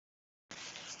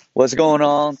What's going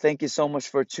on? Thank you so much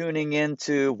for tuning in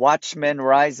to Watchmen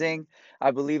Rising.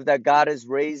 I believe that God is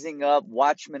raising up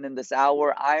watchmen in this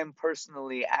hour. I am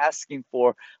personally asking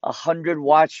for 100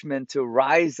 watchmen to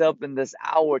rise up in this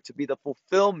hour to be the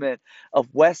fulfillment of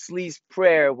Wesley's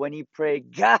prayer when he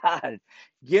prayed, God,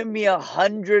 give me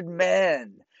 100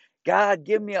 men. God,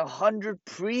 give me 100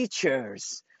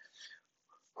 preachers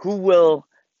who will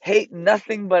hate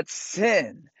nothing but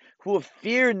sin, who will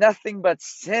fear nothing but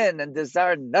sin and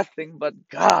desire nothing but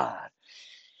God.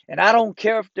 And I don't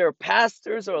care if they're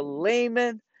pastors or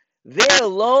laymen, they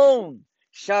alone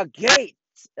shall shake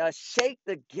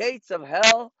the gates of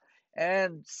hell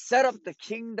and set up the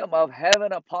kingdom of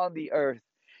heaven upon the earth.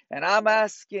 And I'm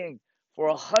asking for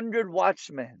 100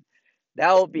 watchmen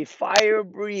that will be fire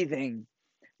breathing,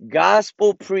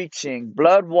 gospel preaching,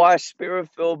 blood washed, spirit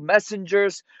filled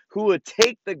messengers who would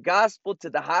take the gospel to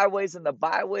the highways and the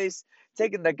byways,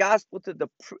 taking the gospel to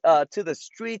the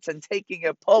streets and taking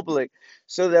it public,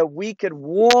 so that we could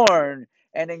warn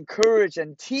and encourage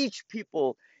and teach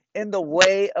people in the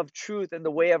way of truth and the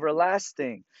way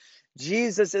everlasting.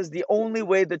 Jesus is the only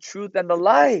way, the truth, and the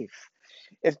life.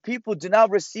 If people do not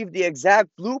receive the exact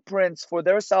blueprints for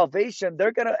their salvation,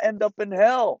 they're going to end up in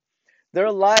hell.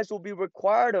 Their lives will be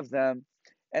required of them,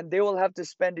 and they will have to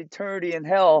spend eternity in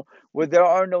hell where there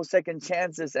are no second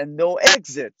chances and no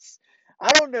exits.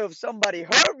 I don't know if somebody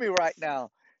heard me right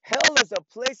now. Hell is a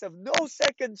place of no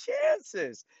second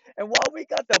chances. And while we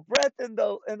got the breath in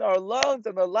our lungs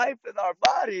and the life in our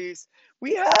bodies,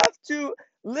 we have to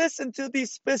listen to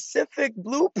these specific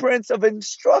blueprints of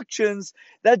instructions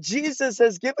that Jesus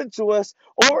has given to us,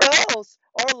 or else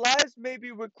our lives may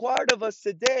be required of us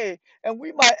today, and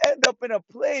we might end up in a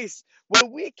place where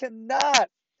we cannot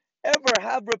ever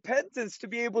have repentance to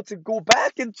be able to go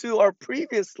back into our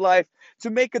previous life to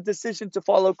make a decision to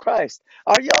follow Christ.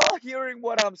 Are y'all hearing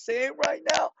what I'm saying right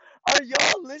now? Are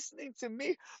y'all listening to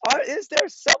me? Is there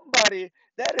somebody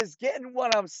that is getting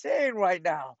what I'm saying right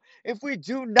now? If we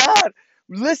do not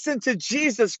listen to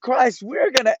Jesus Christ, we're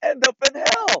going to end up in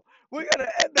hell. We're going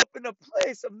to end up in a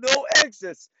place of no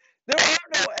exits. There are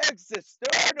no exits.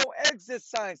 There are no exit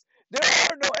signs. There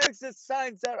are no exit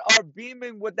signs that are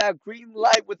beaming with that green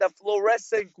light, with that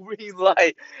fluorescent green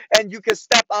light, and you can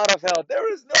step out of hell.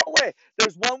 There is no way.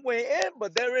 There's one way in,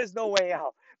 but there is no way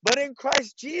out. But in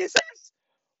Christ Jesus,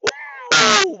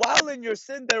 while in your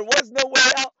sin, there was no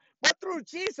way out. But through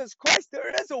Jesus Christ,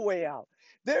 there is a way out.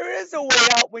 There is a way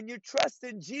out when you trust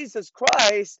in Jesus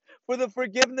Christ for the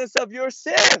forgiveness of your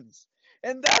sins.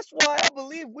 And that's why I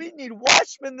believe we need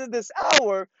watchmen in this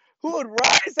hour who would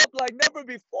rise up like never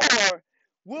before,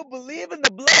 will believe in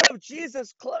the blood of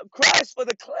Jesus Christ for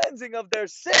the cleansing of their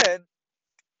sin,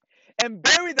 and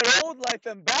bury their old life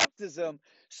in baptism,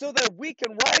 so that we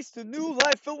can rise to new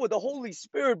life filled with the Holy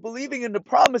Spirit, believing in the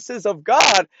promises of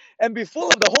God, and be full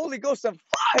of the Holy Ghost and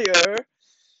fire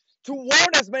to warn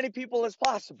as many people as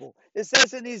possible. It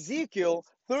says in Ezekiel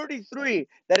 33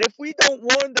 that if we don't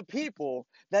warn the people,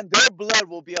 then their blood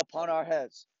will be upon our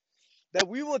heads. That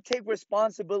we will take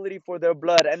responsibility for their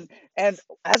blood. And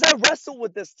as I wrestle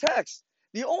with this text,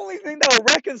 the only thing that will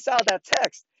reconcile that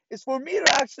text is for me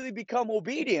to actually become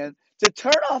obedient, to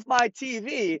turn off my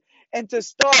TV and to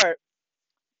start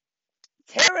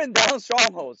tearing down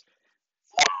strongholds.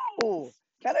 Oh,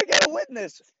 can I get a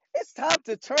witness? It's time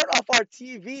to turn off our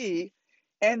TV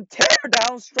and tear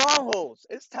down strongholds.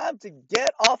 It's time to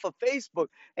get off of Facebook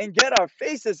and get our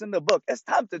faces in the book. It's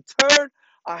time to turn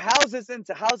our houses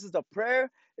into houses of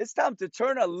prayer. It's time to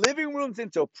turn our living rooms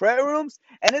into prayer rooms.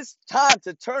 And it's time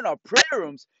to turn our prayer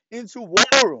rooms into war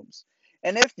rooms.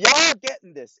 And if y'all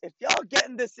getting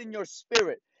this in your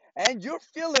spirit, and you're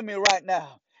feeling me right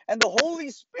now, and the Holy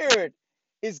Spirit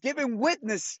is giving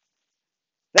witness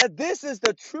that this is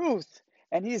the truth,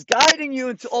 and He's guiding you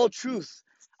into all truth.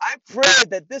 I pray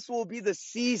that this will be the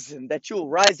season that you'll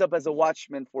rise up as a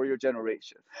watchman for your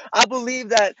generation. I believe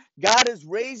that God is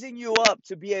raising you up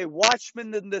to be a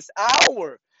watchman in this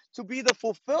hour, to be the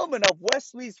fulfillment of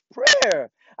Wesley's prayer.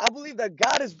 I believe that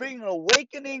God is bringing a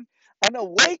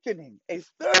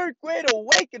third great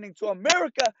awakening to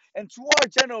America and to our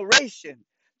generation,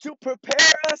 to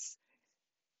prepare us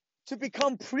to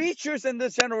become preachers in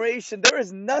this generation. There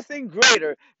is nothing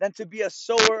greater than to be a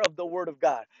sower of the word of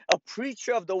God, a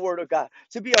preacher of the word of God,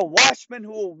 to be a watchman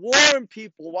who will warn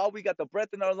people while we got the breath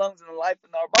in our lungs and the life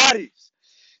in our bodies.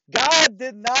 God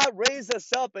did not raise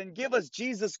us up and give us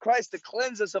Jesus Christ to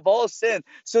cleanse us of all sin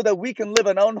so that we can live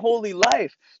an unholy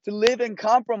life, to live in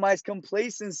compromise,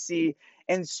 complacency,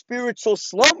 and spiritual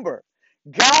slumber.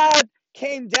 God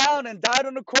came down and died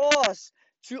on the cross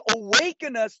to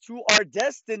awaken us to our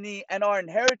destiny and our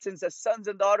inheritance as sons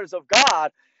and daughters of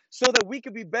God, so that we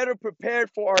could be better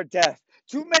prepared for our death.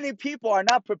 Too many people are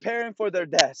not preparing for their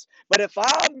deaths. But if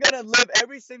I'm going to live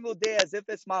every single day as if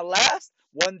it's my last,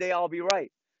 one day I'll be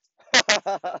right.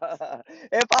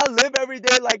 If I live every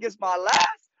day like it's my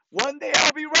last, one day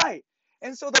I'll be right.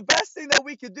 And so the best thing that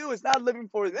we could do is not living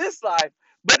for this life,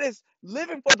 but is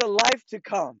living for the life to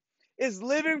come. Is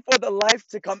living for the life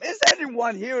to come. Is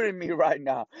anyone hearing me right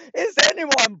now? Is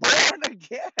anyone born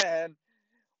again?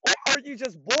 Or are you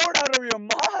just bored out of your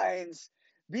minds,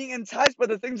 being enticed by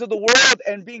the things of the world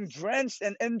and being drenched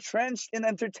and entrenched in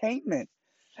entertainment?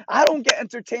 I don't get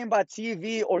entertained by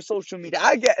TV or social media.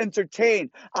 I get entertained.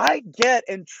 I get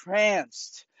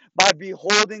entranced by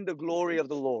beholding the glory of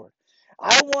the Lord.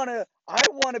 I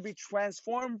want to be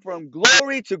transformed from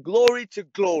glory to glory to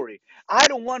glory. I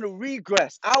don't want to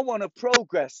regress. I want to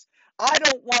progress. I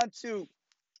don't want to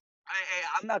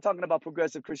I'm not talking about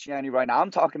progressive Christianity right now.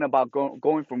 I'm talking about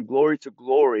going from glory to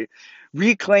glory,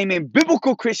 reclaiming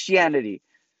biblical Christianity.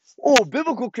 Oh,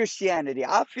 biblical Christianity.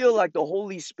 I feel like the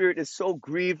Holy Spirit is so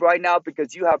grieved right now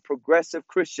because you have progressive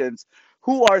Christians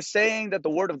who are saying that the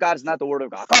Word of God is not the Word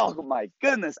of God. Oh my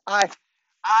goodness, I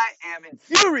am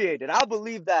infuriated. I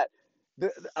believe that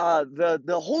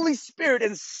the Holy Spirit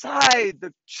inside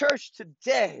the church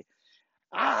today.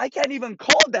 I can't even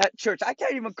call that church. I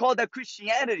can't even call that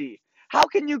Christianity. How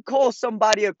can you call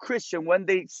somebody a Christian when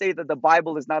they say that the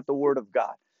Bible is not the Word of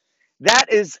God? That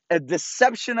is a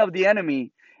deception of the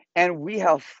enemy, and we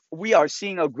are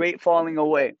seeing a great falling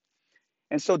away.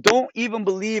 And so don't even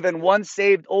believe in once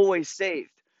saved, always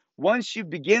saved. Once you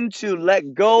begin to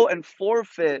let go and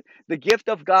forfeit the gift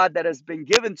of God that has been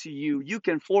given to you, you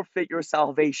can forfeit your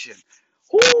salvation.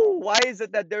 Whoo, why is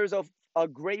it that there's a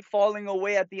great falling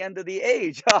away at the end of the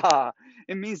age?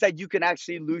 It means that you can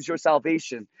actually lose your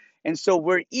salvation. And so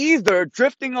we're either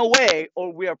drifting away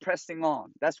or we are pressing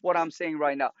on. That's what I'm saying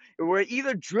right now. We're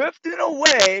either drifting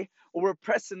away or we're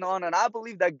pressing on. And I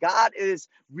believe that God is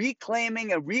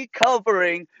reclaiming and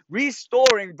recovering,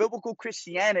 restoring biblical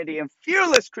Christianity and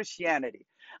fearless Christianity.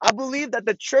 I believe that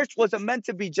the church wasn't meant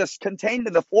to be just contained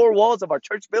in the four walls of our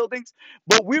church buildings,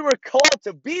 but we were called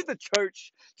to be the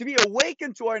church, to be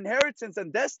awakened to our inheritance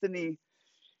and destiny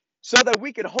so that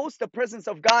we could host the presence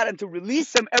of God and to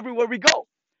release Him everywhere we go.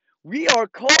 We are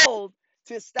called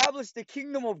to establish the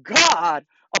kingdom of God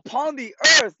upon the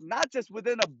earth, not just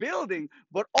within a building,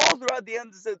 but all throughout the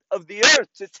ends of the earth,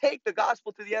 to take the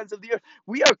gospel to the ends of the earth.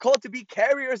 We are called to be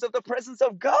carriers of the presence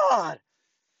of God.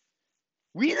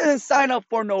 We didn't sign up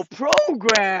for no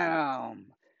program.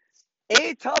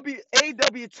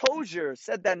 A.W. Tozer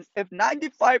said that if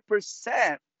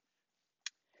 95%,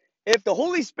 if the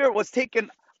Holy Spirit was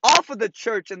taken off of the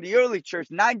church in the early church,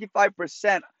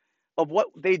 95% of what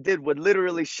they did would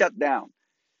literally shut down.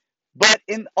 But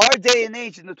in our day and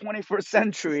age, in the 21st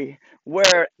century,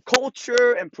 where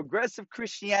culture and progressive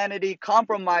Christianity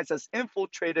compromise has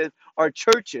infiltrated our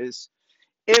churches,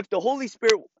 if the Holy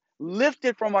Spirit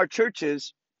lifted from our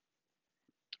churches,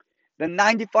 then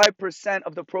 95%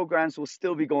 of the programs will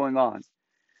still be going on.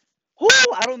 Whoo,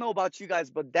 I don't know about you guys,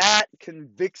 but that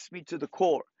convicts me to the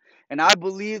core. And I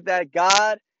believe that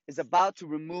God is about to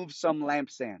remove some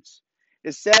lampstands.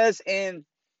 It says in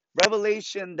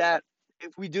Revelation that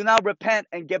if we do not repent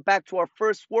and get back to our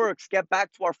first works, get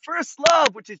back to our first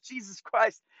love, which is Jesus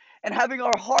Christ, and having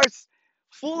our hearts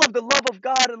full of the love of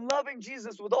God and loving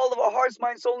Jesus with all of our hearts,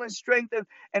 mind, soul, and strength,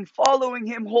 and following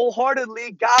Him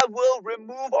wholeheartedly, God will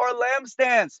remove our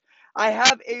lampstands. I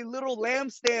have a little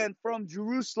lampstand from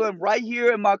Jerusalem right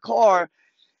here in my car,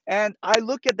 and I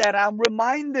look at that, I'm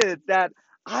reminded that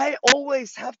I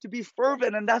always have to be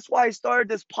fervent. And that's why I started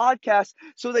this podcast,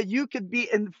 so that you could be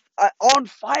on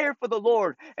fire for the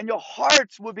Lord and your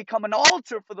hearts will become an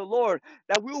altar for the Lord.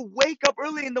 That we'll wake up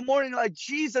early in the morning like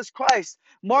Jesus Christ.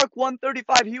 Mark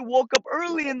 1:35, He woke up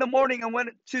early in the morning and went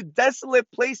to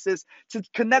desolate places to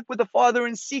connect with the Father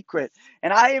in secret.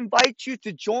 And I invite you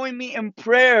to join me in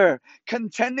prayer,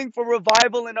 contending for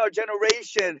revival in our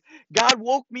generation. God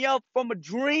woke me up from a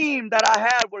dream that I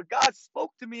had where God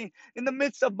spoke to me in the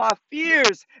midst of my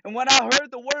fears. And when I heard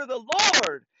the word of the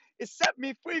Lord, it set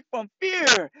me free from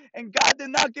fear. And God did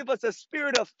not give us a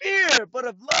spirit of fear, but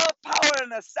of love, power,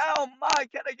 and a sound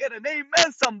mind. Can I get an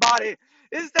amen, somebody?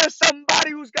 Is there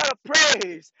somebody who's got a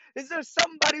praise? Is there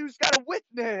somebody who's got a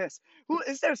witness?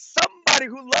 Is there somebody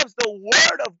who loves the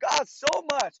word of God so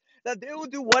much that they will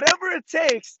do whatever it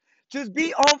takes, just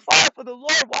be on fire for the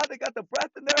Lord while they got the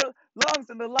breath in their lungs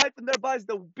and the life in their bodies,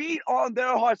 the beat on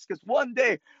their hearts, because one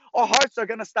day our hearts are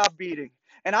going to stop beating.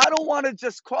 And I don't want to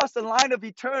just cross the line of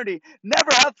eternity,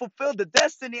 never have fulfilled the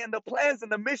destiny and the plans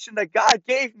and the mission that God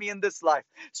gave me in this life.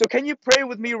 So can you pray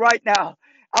with me right now?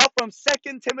 out from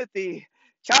Second Timothy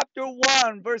chapter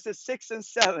 1, verses 6 and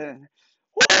 7.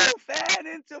 Woo! Fan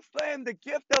into flame the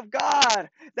gift of God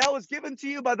that was given to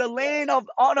you by the laying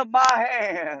on of my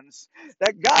hands.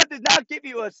 That God did not give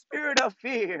you a spirit of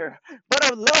fear,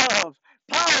 but of love,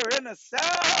 power, and a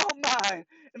sound mind.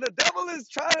 And the devil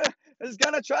is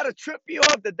gonna try to trip you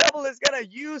up. The devil is gonna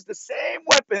use the same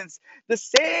weapons, the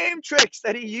same tricks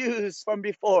that he used from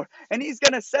before. And he's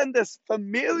gonna send us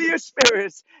familiar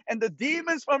spirits and the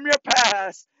demons from your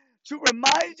past to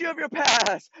remind you of your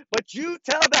past. But you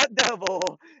tell that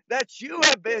devil that you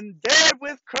have been dead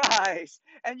with Christ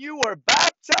and you were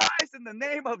baptized in the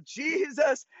name of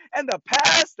Jesus, and the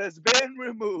past has been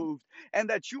removed, and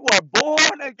that you are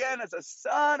born again as a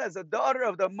son, as a daughter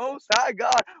of the Most High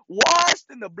God, washed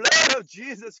in the blood of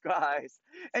Jesus Christ,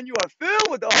 and you are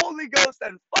filled with the Holy Ghost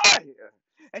and fire.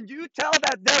 And you tell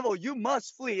that devil, you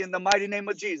must flee in the mighty name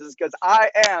of Jesus, because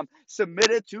I am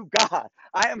submitted to God.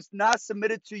 I am not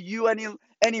submitted to you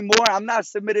anymore. I'm not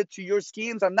submitted to your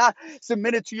schemes. I'm not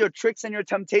submitted to your tricks and your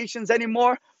temptations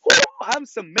anymore. Woo, I'm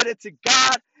submitted to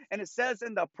God. And it says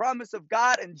in the promise of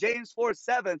God in James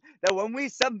 4:7 that when we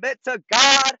submit to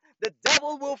God, the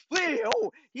devil will flee.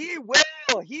 Oh, he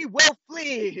will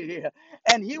flee.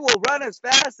 And he will run as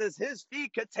fast as his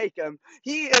feet could take him.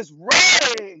 He is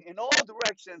running in all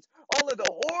directions. All of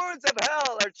the hordes of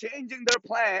hell are changing their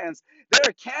plans.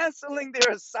 They're canceling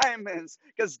their assignments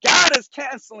because God is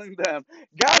canceling them.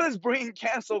 God is bringing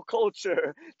cancel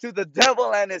culture to the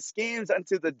devil and his schemes and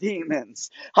to the demons.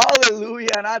 Hallelujah.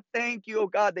 And I thank you, oh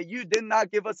God, that you did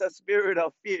not give us a spirit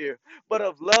of fear, but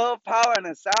of love, power, and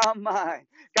a sound mind.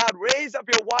 God, raise up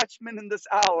your watchmen in this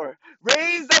hour.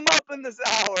 Raise them up in this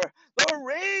hour. Lord,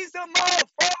 raise them up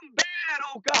from bed,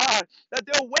 oh God, that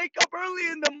they'll wake up early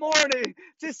in the morning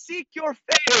to seek your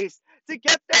face, to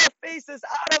get their faces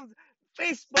out of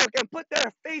Facebook and put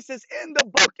their faces in the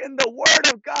book, in the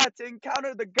Word of God, to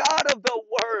encounter the God of the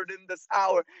Word in this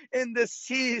hour, in this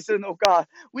season, oh God.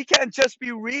 We can't just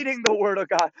be reading the Word of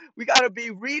God. We got to be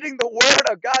reading the Word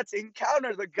of God to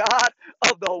encounter the God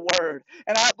of the Word.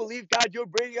 And I believe, God, you're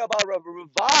bringing about a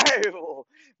revival.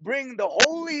 Bring the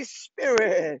Holy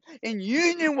Spirit in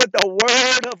union with the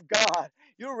Word of God.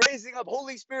 You're raising up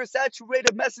Holy Spirit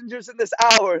saturated messengers in this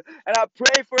hour. And I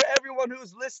pray for everyone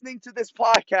who's listening to this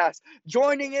podcast,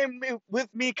 joining in with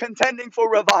me, contending for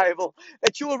revival,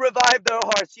 that you will revive their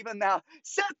hearts even now.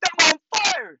 Set them on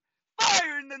fire.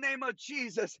 Fire in the name of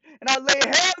Jesus. And I lay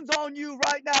hands on you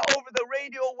right now over the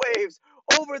radio waves,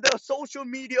 over the social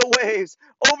media waves,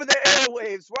 over the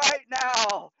airwaves right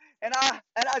now. And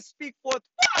I speak forth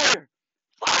fire,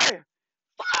 fire,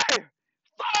 fire,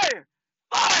 fire,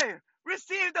 fire.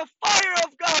 Receive the fire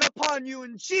of God upon you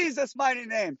in Jesus' mighty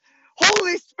name.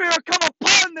 Holy Spirit, come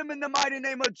upon them in the mighty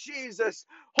name of Jesus.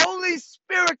 Holy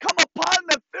Spirit, come upon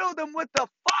them. Fill them with the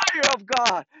fire of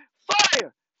God.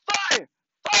 Fire, fire,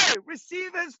 fire.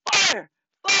 Receive his fire,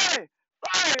 fire,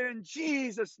 fire in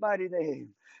Jesus' mighty name.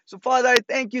 So, Father, I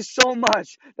thank you so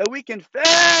much that we can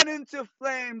fan into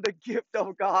flame the gift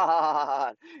of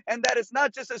God. And that it's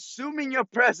not just assuming your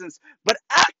presence, but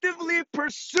actively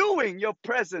pursuing your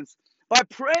presence by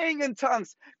praying in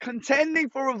tongues, contending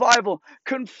for revival,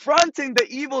 confronting the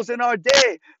evils in our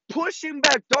day, pushing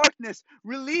back darkness,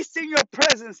 releasing your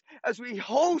presence as we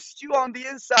host you on the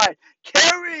inside,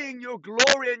 carrying your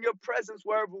glory and your presence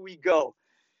wherever we go.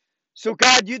 So,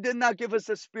 God, you did not give us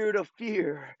a spirit of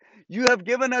fear. You have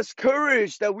given us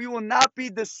courage that we will not be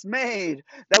dismayed,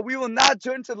 that we will not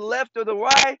turn to the left or the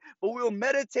right, but we will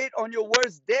meditate on your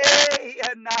words day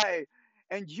and night.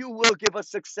 And you will give us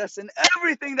success in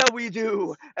everything that we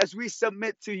do as we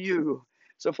submit to you.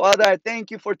 So, Father, I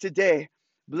thank you for today.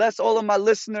 Bless all of my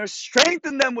listeners.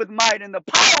 Strengthen them with might and the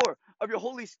power of your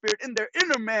Holy Spirit in their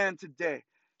inner man today.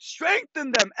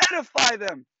 Strengthen them, edify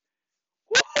them.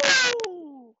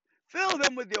 Woo! Fill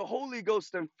them with your Holy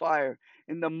Ghost and fire.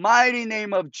 In the mighty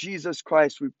name of Jesus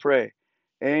Christ, we pray.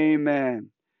 Amen.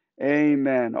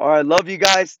 Amen. All right, love you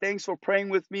guys. Thanks for praying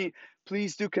with me.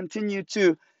 Please do continue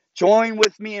to join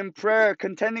with me in prayer,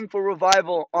 contending for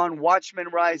revival on Watchmen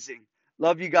Rising.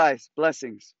 Love you guys.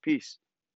 Blessings. Peace.